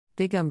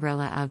Big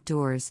Umbrella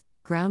Outdoors,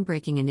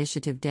 groundbreaking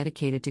initiative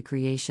dedicated to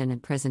creation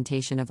and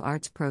presentation of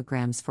arts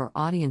programs for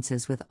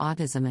audiences with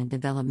autism and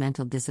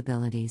developmental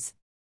disabilities.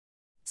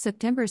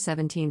 September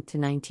 17 to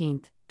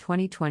 19,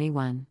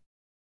 2021.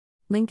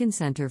 Lincoln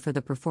Center for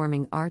the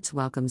Performing Arts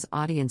welcomes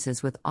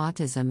audiences with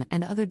autism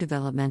and other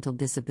developmental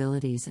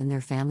disabilities and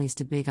their families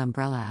to Big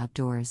Umbrella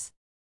Outdoors.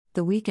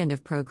 The weekend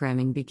of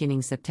programming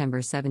beginning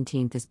September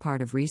 17 is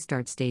part of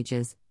Restart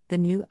Stages, the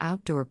new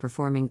outdoor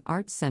performing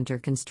arts center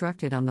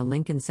constructed on the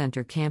Lincoln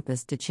Center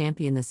campus to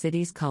champion the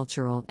city's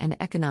cultural and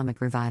economic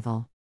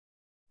revival.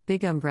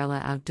 Big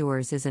Umbrella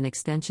Outdoors is an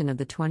extension of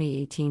the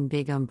 2018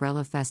 Big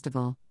Umbrella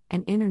Festival,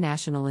 an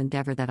international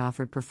endeavor that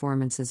offered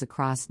performances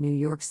across New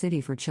York City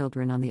for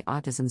children on the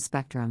autism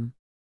spectrum.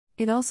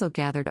 It also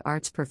gathered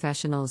arts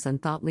professionals and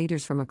thought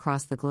leaders from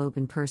across the globe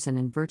in person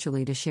and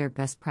virtually to share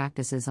best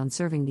practices on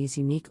serving these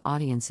unique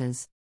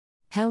audiences.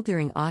 Held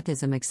during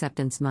Autism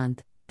Acceptance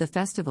Month, the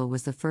festival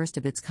was the first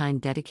of its kind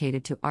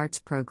dedicated to arts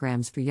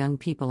programs for young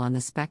people on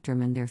the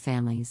spectrum and their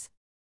families.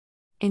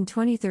 In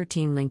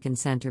 2013, Lincoln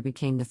Center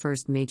became the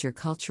first major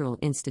cultural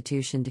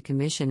institution to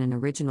commission an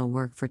original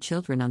work for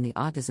children on the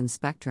autism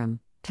spectrum,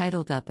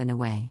 titled Up and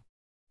Away.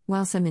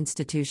 While some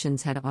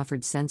institutions had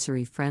offered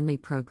sensory-friendly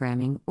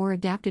programming or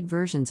adapted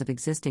versions of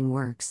existing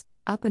works,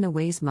 Up and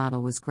Away's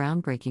model was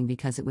groundbreaking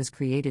because it was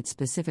created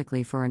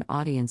specifically for an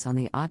audience on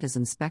the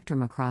autism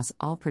spectrum across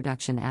all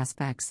production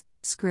aspects,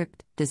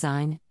 script,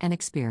 design, and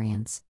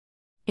experience.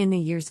 In the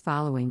years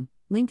following,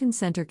 Lincoln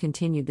Center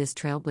continued this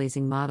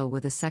trailblazing model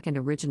with a second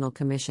original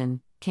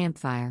commission,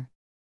 Campfire.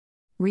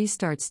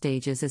 Restart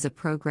Stages is a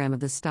program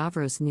of the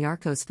Stavros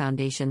Niarchos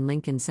Foundation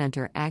Lincoln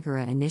Center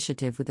Agora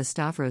initiative with the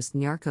Stavros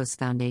Niarchos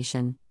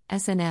Foundation,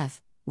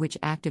 SNF, which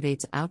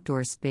activates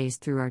outdoor space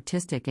through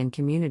artistic and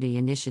community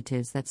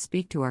initiatives that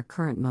speak to our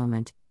current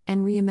moment,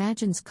 and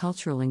reimagines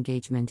cultural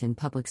engagement in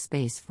public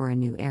space for a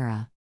new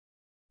era.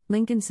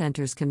 Lincoln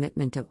Center's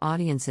commitment to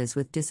audiences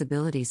with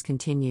disabilities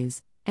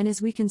continues, and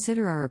as we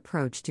consider our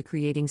approach to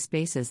creating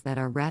spaces that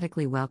are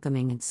radically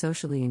welcoming and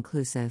socially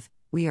inclusive,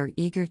 we are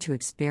eager to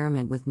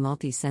experiment with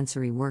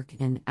multi-sensory work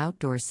in an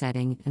outdoor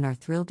setting and are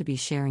thrilled to be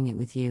sharing it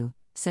with you,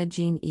 said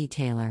Jean E.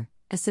 Taylor,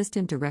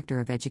 Assistant Director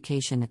of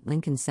Education at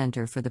Lincoln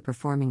Center for the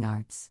Performing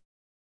Arts.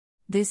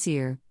 This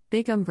year,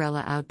 Big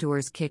Umbrella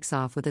Outdoors kicks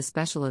off with a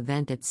special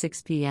event at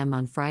 6 p.m.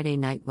 on Friday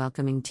night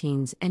welcoming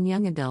teens and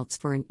young adults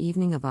for an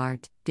evening of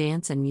art,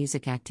 dance and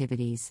music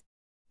activities.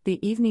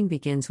 The evening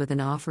begins with an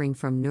offering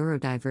from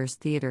neurodiverse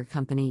theater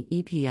company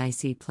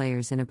EPIC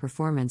Players in a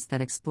performance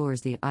that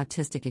explores the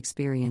autistic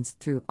experience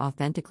through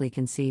authentically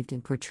conceived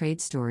and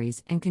portrayed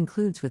stories and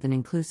concludes with an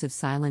inclusive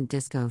silent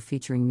disco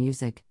featuring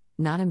music,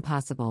 Not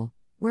Impossible,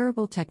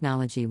 wearable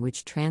technology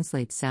which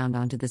translates sound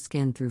onto the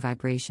skin through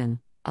vibration,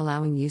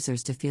 allowing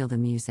users to feel the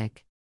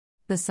music.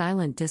 The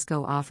silent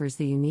disco offers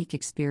the unique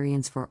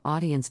experience for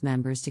audience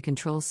members to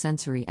control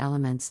sensory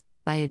elements,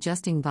 by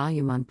adjusting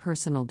volume on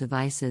personal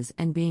devices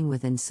and being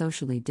within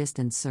socially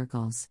distanced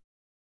circles.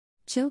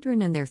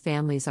 Children and their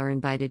families are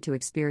invited to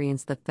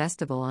experience the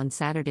festival on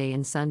Saturday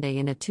and Sunday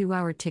in a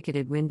 2-hour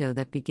ticketed window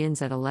that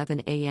begins at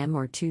 11 a.m.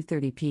 or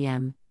 2:30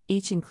 p.m.,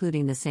 each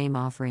including the same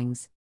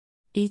offerings.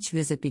 Each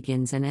visit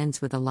begins and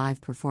ends with a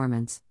live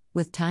performance,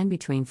 with time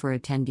between for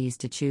attendees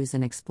to choose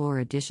and explore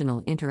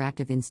additional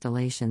interactive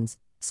installations,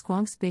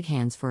 Squonk's Big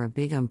Hands for a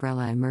Big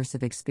Umbrella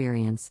immersive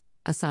experience,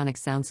 a sonic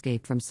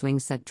soundscape from Swing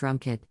Set Drum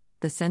Kit,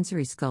 the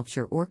sensory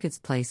sculpture Orchids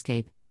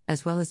Playscape,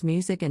 as well as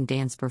music and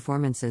dance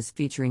performances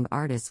featuring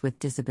artists with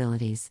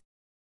disabilities.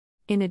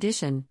 In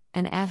addition,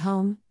 an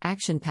at-home,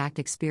 action-packed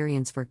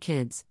experience for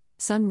kids,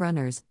 Sun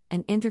Runners,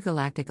 an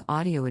intergalactic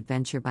audio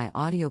adventure by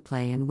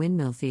Audioplay and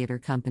Windmill Theater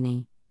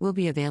Company, will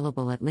be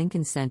available at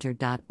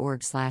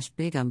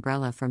lincolncenter.org/Big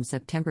Umbrella from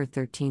September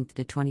 13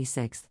 to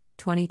 26,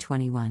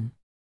 2021.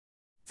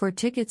 For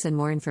tickets and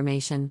more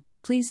information,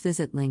 please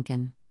visit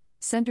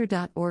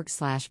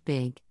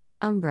lincolncenter.org/Big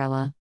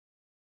Umbrella.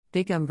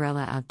 Big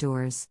Umbrella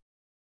Outdoors.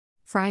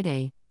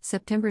 Friday,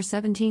 September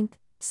 17,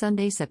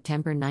 Sunday,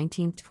 September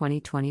 19,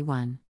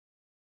 2021.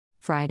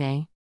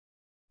 Friday.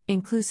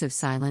 Inclusive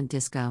Silent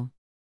Disco.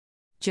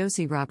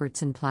 Josie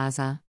Robertson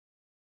Plaza.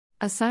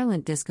 A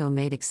silent disco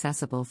made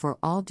accessible for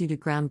all due to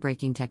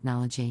groundbreaking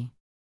technology.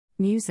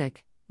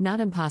 Music,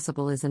 Not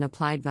Impossible is an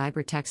applied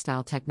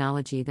vibrotextile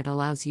technology that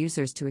allows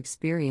users to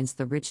experience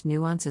the rich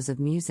nuances of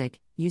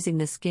music, using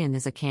the skin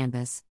as a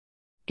canvas.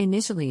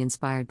 Initially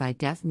inspired by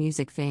deaf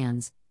music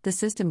fans, the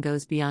system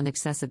goes beyond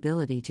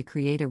accessibility to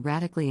create a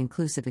radically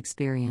inclusive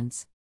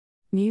experience.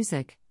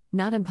 Music,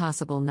 Not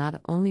Impossible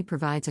not only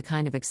provides a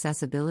kind of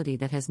accessibility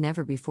that has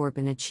never before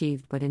been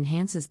achieved but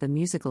enhances the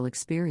musical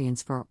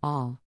experience for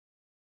all.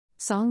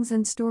 Songs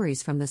and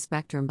Stories from the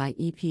Spectrum by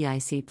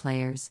EPIC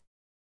Players.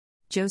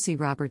 Josie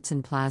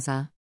Robertson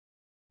Plaza.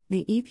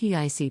 The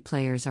EPIC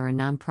Players are a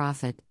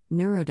nonprofit,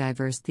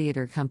 neurodiverse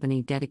theater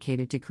company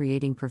dedicated to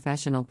creating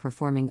professional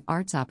performing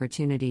arts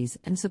opportunities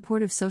and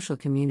supportive social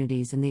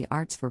communities in the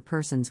arts for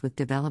persons with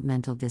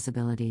developmental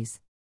disabilities.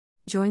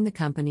 Join the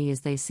company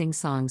as they sing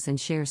songs and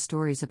share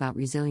stories about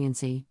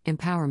resiliency,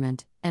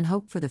 empowerment, and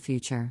hope for the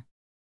future.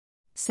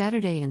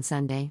 Saturday and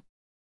Sunday.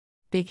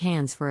 Big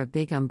Hands for a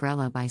Big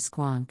Umbrella by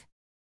Squonk.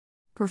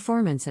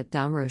 Performance at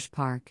Domroche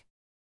Park.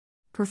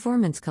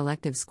 Performance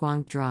collective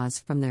Squonk draws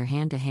from their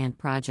hand-to-hand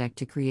project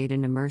to create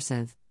an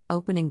immersive,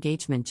 open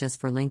engagement just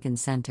for Lincoln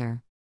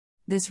Center.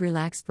 This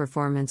relaxed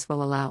performance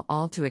will allow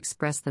all to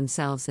express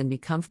themselves and be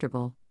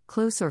comfortable,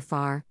 close or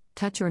far,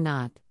 touch or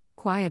not,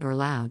 quiet or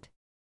loud.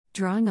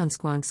 Drawing on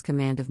Squonk's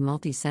command of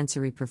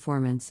multi-sensory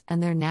performance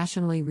and their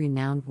nationally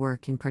renowned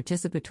work in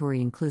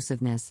participatory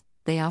inclusiveness,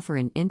 they offer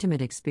an intimate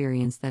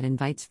experience that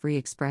invites free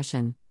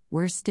expression,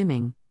 where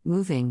stimming,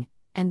 moving,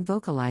 and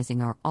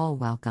vocalizing are all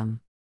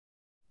welcome.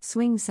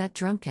 Swing Set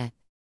Drum Kit.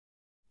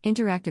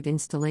 Interactive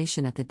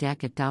installation at the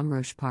deck at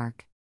Domroche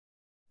Park.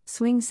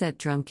 Swing Set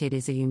Drum Kit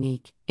is a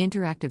unique,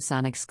 interactive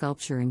sonic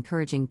sculpture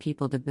encouraging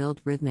people to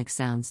build rhythmic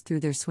sounds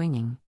through their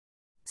swinging.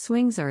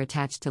 Swings are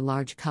attached to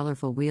large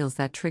colorful wheels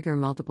that trigger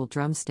multiple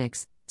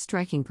drumsticks,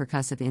 striking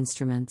percussive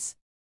instruments.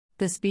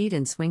 The speed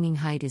and swinging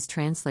height is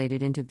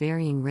translated into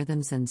varying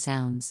rhythms and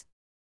sounds.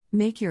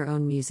 Make your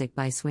own music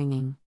by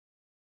swinging.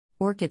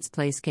 Orchid's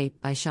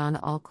Playscape by Sean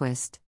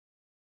Ahlquist.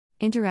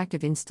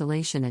 Interactive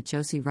installation at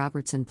Josie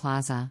Robertson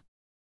Plaza.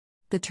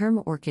 The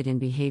term orchid in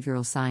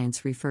behavioral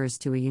science refers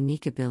to a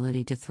unique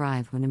ability to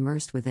thrive when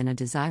immersed within a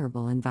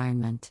desirable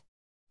environment.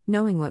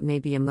 Knowing what may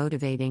be a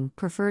motivating,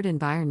 preferred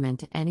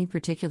environment any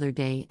particular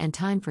day and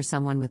time for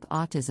someone with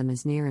autism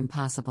is near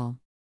impossible.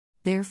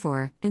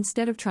 Therefore,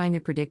 instead of trying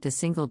to predict a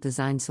single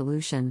design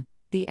solution,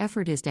 the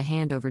effort is to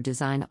hand over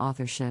design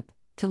authorship,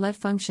 to let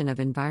function of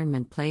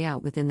environment play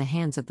out within the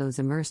hands of those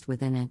immersed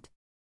within it.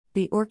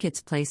 The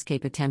Orchid's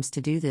Playscape attempts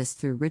to do this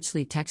through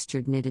richly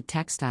textured knitted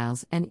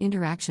textiles and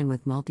interaction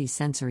with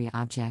multi-sensory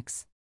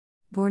objects.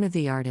 Born of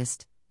the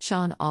artist,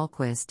 Sean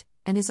Ahlquist,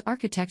 and his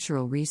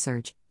architectural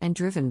research, and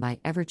driven by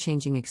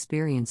ever-changing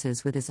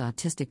experiences with his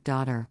autistic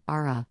daughter,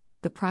 Ara,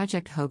 the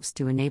project hopes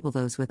to enable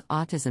those with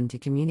autism to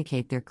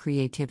communicate their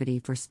creativity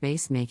for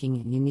space-making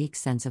and unique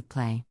sense of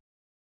play.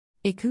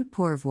 Écoute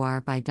pour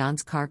voir by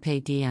Danse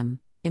Carpe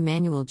Diem,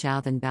 Emmanuel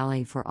Jouthen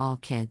Ballet for All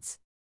Kids.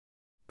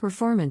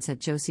 Performance at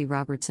Josie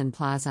Robertson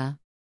Plaza.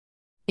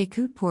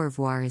 Écoute pour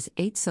voir is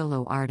 8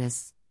 solo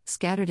artists,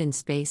 scattered in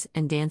space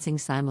and dancing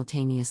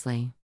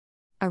simultaneously.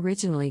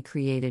 Originally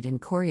created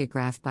and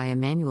choreographed by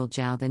Emmanuel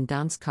Jouthen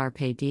Danse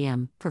Carpe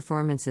Diem,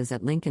 performances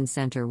at Lincoln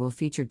Center will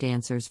feature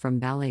dancers from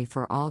Ballet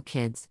for All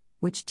Kids,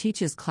 which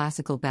teaches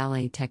classical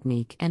ballet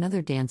technique and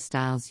other dance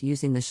styles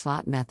using the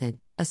Schlott method,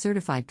 a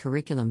certified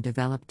curriculum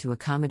developed to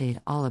accommodate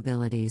all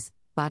abilities,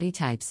 body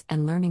types,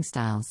 and learning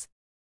styles.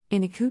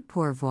 In Écoute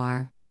pour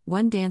voir,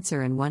 one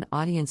dancer and one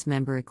audience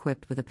member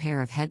equipped with a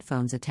pair of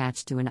headphones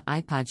attached to an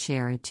iPod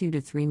share a 2 to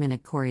 3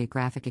 minute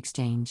choreographic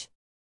exchange.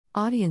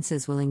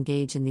 Audiences will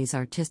engage in these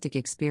artistic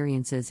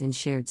experiences in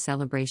shared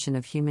celebration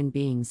of human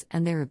beings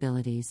and their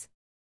abilities.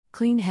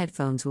 Clean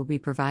headphones will be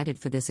provided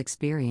for this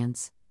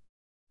experience.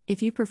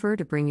 If you prefer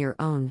to bring your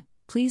own,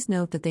 please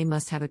note that they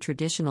must have a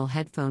traditional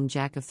headphone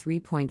jack of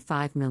 3.5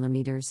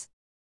 mm.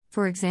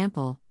 For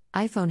example,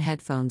 iPhone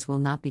headphones will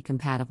not be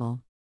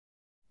compatible.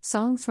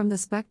 Songs from the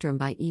Spectrum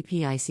by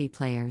EPIC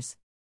Players.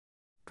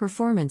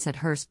 Performance at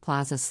Hearst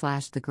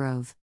Plaza/The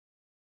Grove.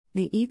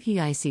 The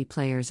EPIC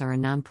Players are a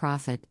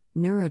non-profit,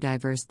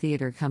 neurodiverse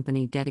theater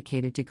company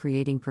dedicated to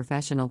creating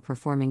professional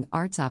performing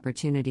arts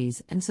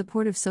opportunities and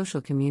supportive social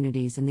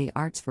communities in the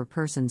arts for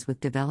persons with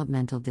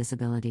developmental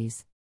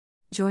disabilities.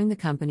 Join the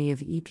company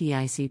of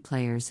EPIC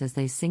Players as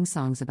they sing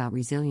songs about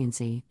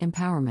resiliency,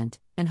 empowerment,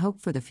 and hope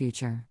for the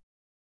future.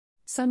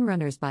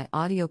 Sunrunners by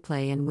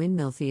Audioplay and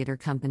Windmill Theater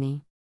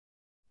Company.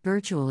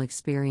 Virtual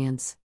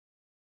experience.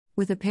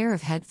 With a pair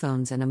of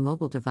headphones and a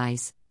mobile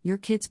device, your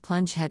kids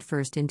plunge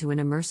headfirst into an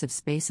immersive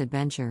space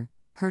adventure,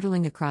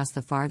 hurtling across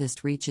the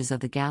farthest reaches of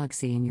the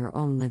galaxy in your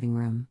own living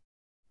room.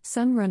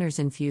 Sunrunners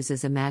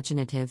infuses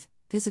imaginative,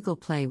 physical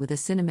play with a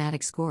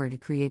cinematic score to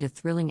create a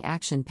thrilling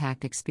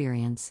action-packed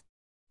experience.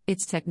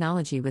 It's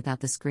technology without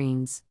the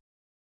screens.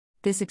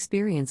 This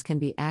experience can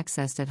be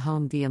accessed at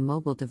home via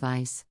mobile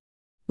device.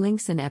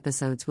 Links and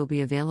episodes will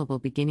be available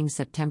beginning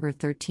September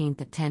 13th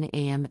at 10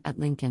 a.m. at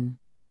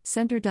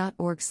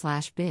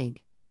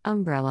lincolncenter.org/big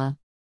umbrella.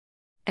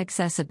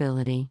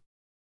 Accessibility.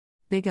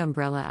 Big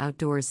Umbrella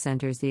Outdoors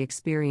centers the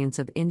experience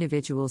of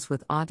individuals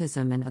with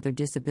autism and other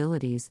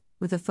disabilities,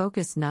 with a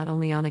focus not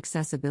only on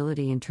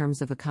accessibility in terms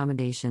of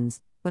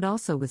accommodations, but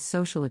also with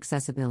social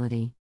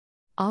accessibility.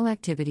 All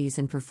activities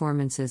and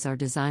performances are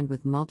designed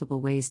with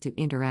multiple ways to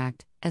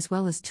interact, as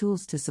well as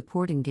tools to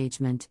support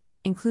engagement,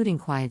 including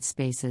quiet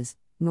spaces,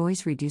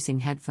 noise-reducing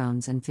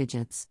headphones, and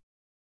fidgets.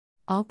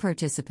 All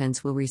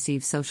participants will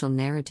receive social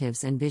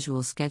narratives and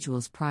visual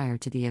schedules prior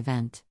to the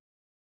event.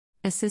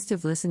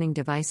 Assistive listening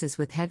devices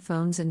with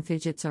headphones and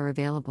fidgets are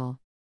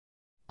available.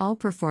 All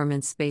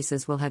performance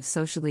spaces will have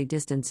socially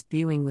distanced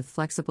viewing with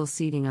flexible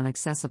seating on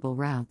accessible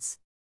routes.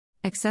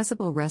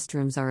 Accessible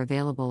restrooms are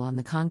available on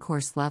the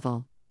concourse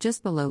level,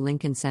 just below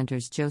Lincoln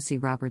Center's Josie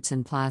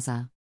Robertson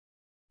Plaza.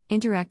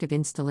 Interactive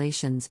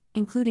installations,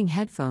 including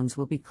headphones,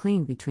 will be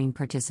cleaned between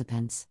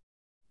participants.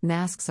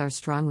 Masks are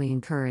strongly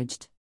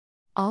encouraged.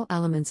 All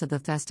elements of the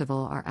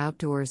festival are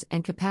outdoors,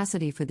 and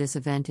capacity for this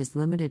event is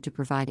limited to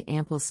provide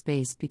ample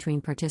space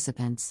between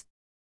participants.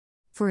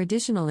 For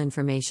additional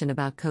information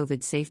about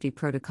COVID safety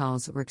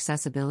protocols or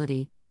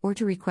accessibility, or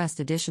to request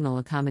additional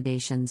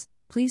accommodations,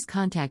 please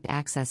contact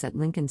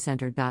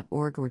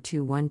access@lincolncenter.org or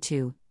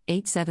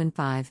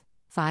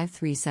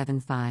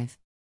 212-875-5375.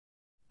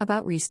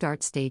 About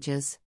Restart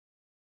Stages.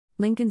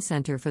 Lincoln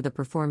Center for the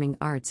Performing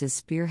Arts is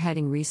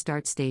spearheading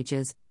Restart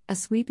Stages, a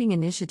sweeping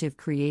initiative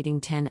creating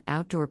 10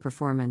 outdoor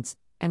performance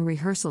and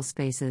rehearsal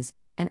spaces,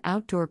 an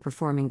outdoor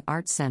performing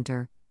arts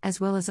center,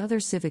 as well as other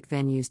civic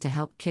venues to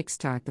help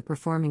kickstart the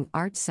performing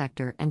arts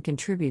sector and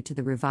contribute to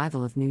the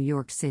revival of New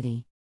York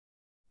City.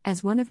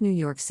 As one of New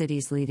York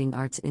City's leading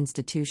arts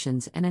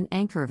institutions and an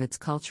anchor of its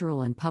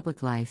cultural and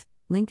public life,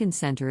 Lincoln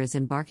Center is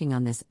embarking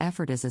on this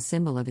effort as a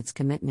symbol of its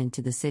commitment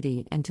to the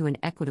city and to an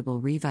equitable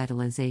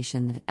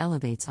revitalization that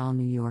elevates all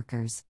New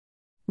Yorkers.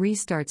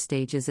 Restart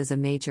Stages is a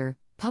major,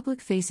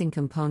 public-facing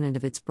component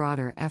of its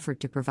broader effort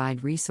to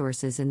provide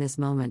resources in this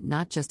moment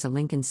not just to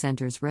Lincoln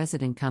Center's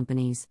resident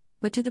companies,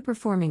 but to the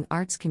performing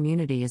arts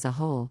community as a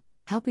whole,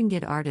 helping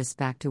get artists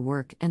back to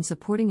work and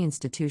supporting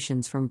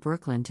institutions from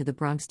Brooklyn to the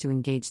Bronx to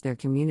engage their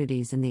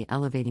communities in the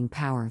elevating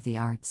power of the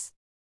arts.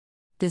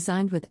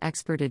 Designed with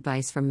expert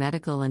advice from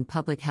medical and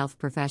public health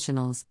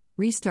professionals,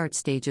 Restart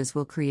Stages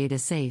will create a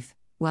safe,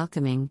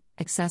 welcoming,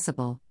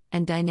 accessible,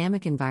 and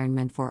dynamic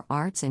environment for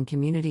arts and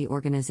community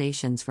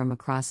organizations from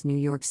across New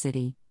York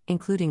City,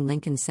 including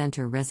Lincoln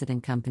Center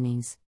resident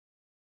companies.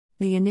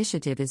 The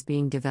initiative is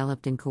being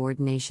developed in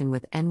coordination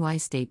with NY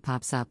State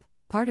Pops Up,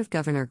 part of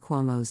Governor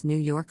Cuomo's New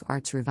York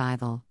Arts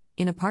Revival,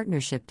 in a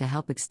partnership to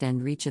help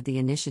extend reach of the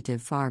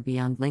initiative far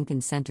beyond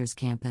Lincoln Center's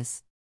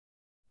campus.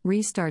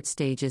 Restart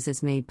Stages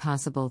is made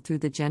possible through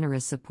the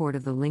generous support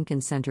of the Lincoln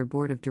Center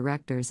Board of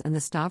Directors and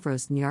the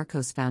Stavros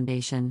Niarchos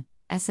Foundation,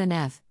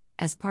 SNF,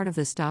 as part of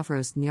the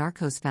Stavros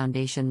Niarchos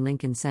Foundation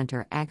Lincoln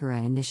Center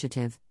Agora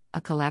initiative, a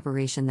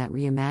collaboration that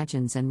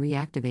reimagines and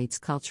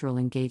reactivates cultural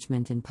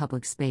engagement in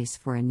public space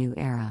for a new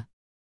era.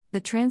 The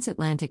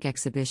transatlantic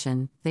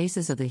exhibition,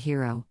 Faces of the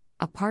Hero,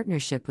 a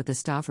partnership with the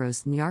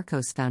Stavros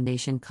Niarchos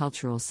Foundation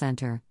Cultural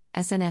Center,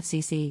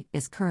 SNFCC,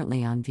 is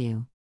currently on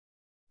view.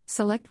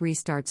 Select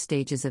Restart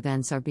Stages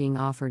events are being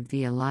offered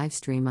via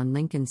livestream on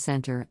Lincoln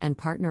Center and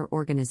partner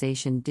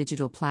organization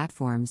digital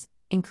platforms,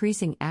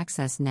 increasing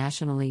access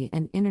nationally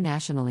and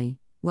internationally,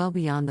 well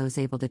beyond those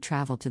able to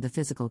travel to the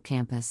physical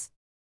campus.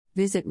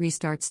 Visit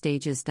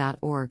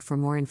restartstages.org for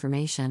more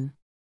information.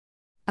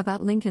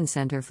 About Lincoln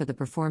Center for the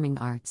Performing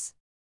Arts.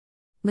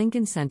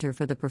 Lincoln Center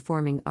for the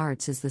Performing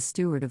Arts is the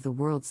steward of the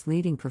world's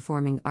leading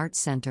performing arts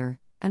center,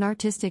 an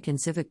artistic and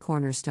civic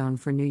cornerstone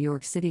for New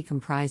York City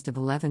comprised of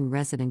 11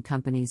 resident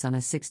companies on a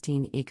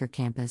 16-acre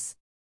campus.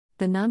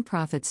 The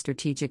nonprofit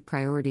strategic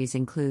priorities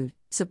include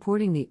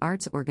supporting the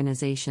arts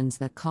organizations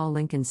that call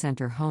Lincoln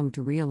Center home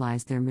to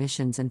realize their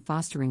missions and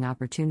fostering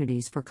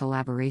opportunities for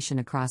collaboration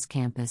across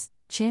campus,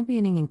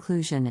 championing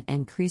inclusion and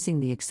increasing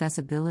the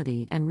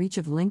accessibility and reach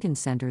of Lincoln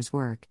Center's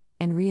work,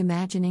 and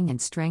reimagining and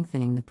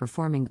strengthening the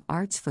performing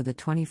arts for the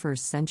 21st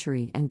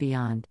century and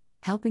beyond,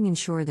 helping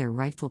ensure their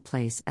rightful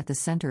place at the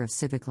center of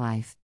civic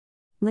life.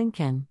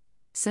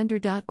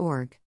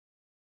 LincolnCenter.org.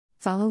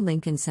 Follow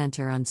Lincoln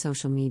Center on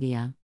social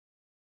media.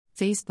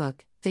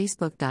 Facebook,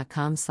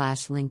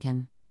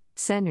 facebook.com/Lincoln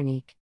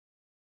Centernique.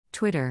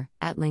 Twitter,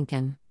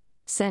 @Lincoln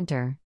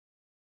Center.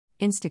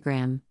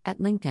 Instagram,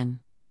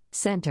 @Lincoln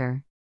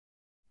Center.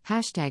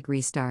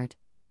 #Restart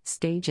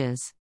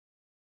Stages.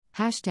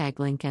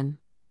 #Lincoln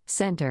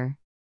Center.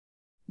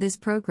 This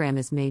program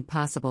is made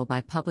possible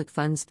by public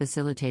funds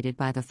facilitated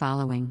by the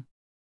following: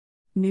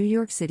 New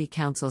York City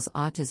Council's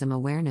Autism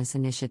Awareness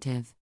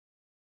Initiative.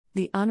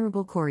 The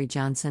Honorable Corey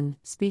Johnson,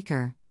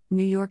 Speaker,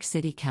 New York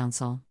City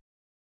Council.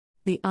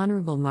 The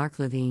Honorable Mark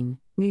Levine,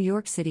 New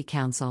York City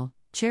Council,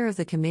 Chair of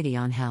the Committee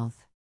on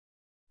Health.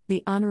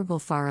 The Honorable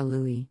Farah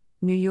Louie,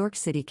 New York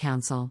City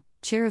Council,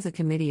 Chair of the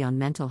Committee on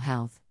Mental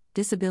Health,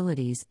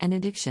 Disabilities and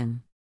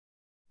Addiction.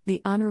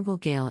 The Honorable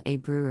Gail A.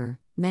 Brewer,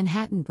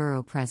 Manhattan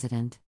Borough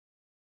President.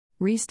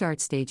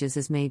 Restart Stages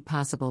is made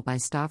possible by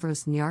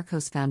Stavros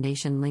Niarchos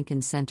Foundation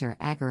Lincoln Center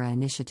Agora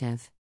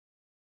Initiative.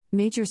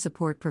 Major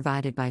support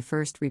provided by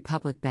First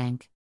Republic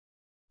Bank.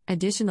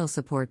 Additional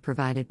support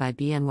provided by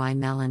BNY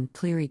Mellon,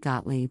 Cleary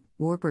Gottlieb,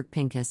 Warburg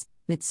Pincus,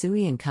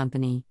 Mitsui &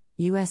 Company,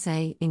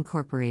 USA,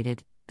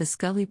 Incorporated, the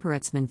Scully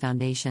Peretzman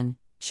Foundation,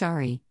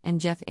 Shari and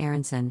Jeff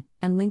Aronson,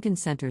 and Lincoln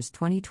Center's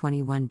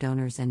 2021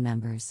 donors and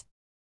members.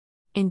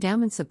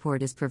 Endowment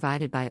support is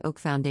provided by Oak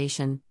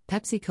Foundation,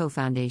 PepsiCo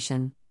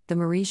Foundation, the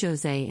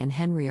Marie-José and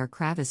Henry R.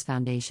 Kravis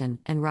Foundation,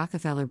 and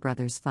Rockefeller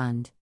Brothers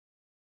Fund.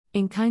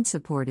 In-kind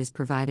support is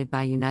provided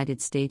by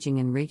United Staging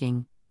and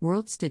Rigging,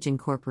 WorldStage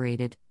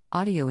Incorporated,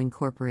 Audio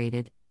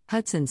Incorporated,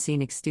 Hudson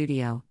Scenic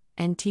Studio,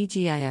 and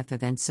TGIF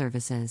Event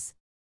Services.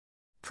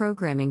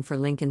 Programming for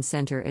Lincoln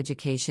Center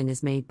Education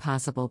is made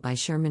possible by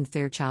Sherman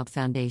Fairchild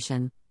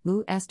Foundation,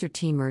 Lou Esther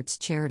T. Mertz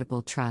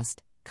Charitable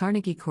Trust,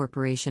 Carnegie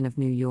Corporation of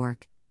New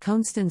York,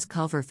 Constance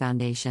Culver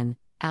Foundation,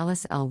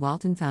 Alice L.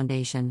 Walton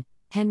Foundation,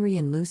 Henry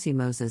and Lucy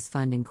Moses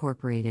Fund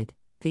Incorporated,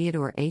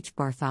 Theodore H.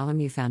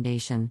 Bartholomew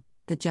Foundation,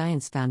 the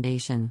Giants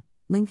Foundation,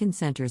 Lincoln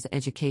Center's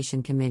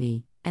Education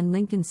Committee, and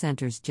Lincoln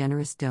Center's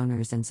generous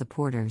donors and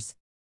supporters.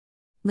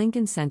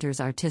 Lincoln Center's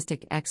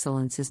artistic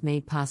excellence is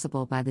made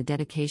possible by the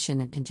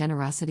dedication and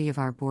generosity of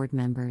our board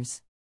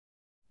members.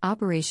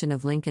 Operation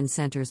of Lincoln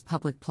Center's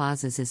public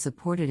plazas is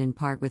supported in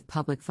part with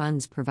public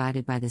funds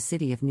provided by the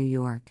City of New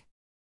York.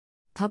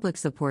 Public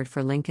support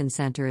for Lincoln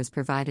Center is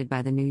provided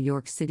by the New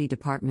York City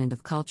Department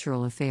of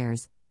Cultural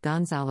Affairs,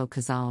 Gonzalo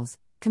Casals,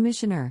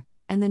 Commissioner,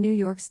 and the New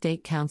York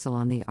State Council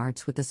on the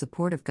Arts with the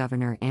support of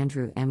Governor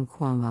Andrew M.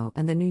 Cuomo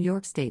and the New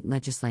York State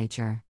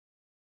Legislature.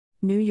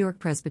 New York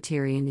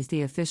Presbyterian is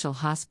the official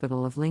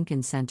hospital of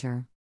Lincoln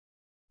Center.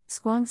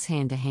 Squonks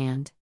Hand to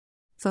Hand.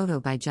 Photo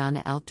by John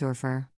Altdorfer.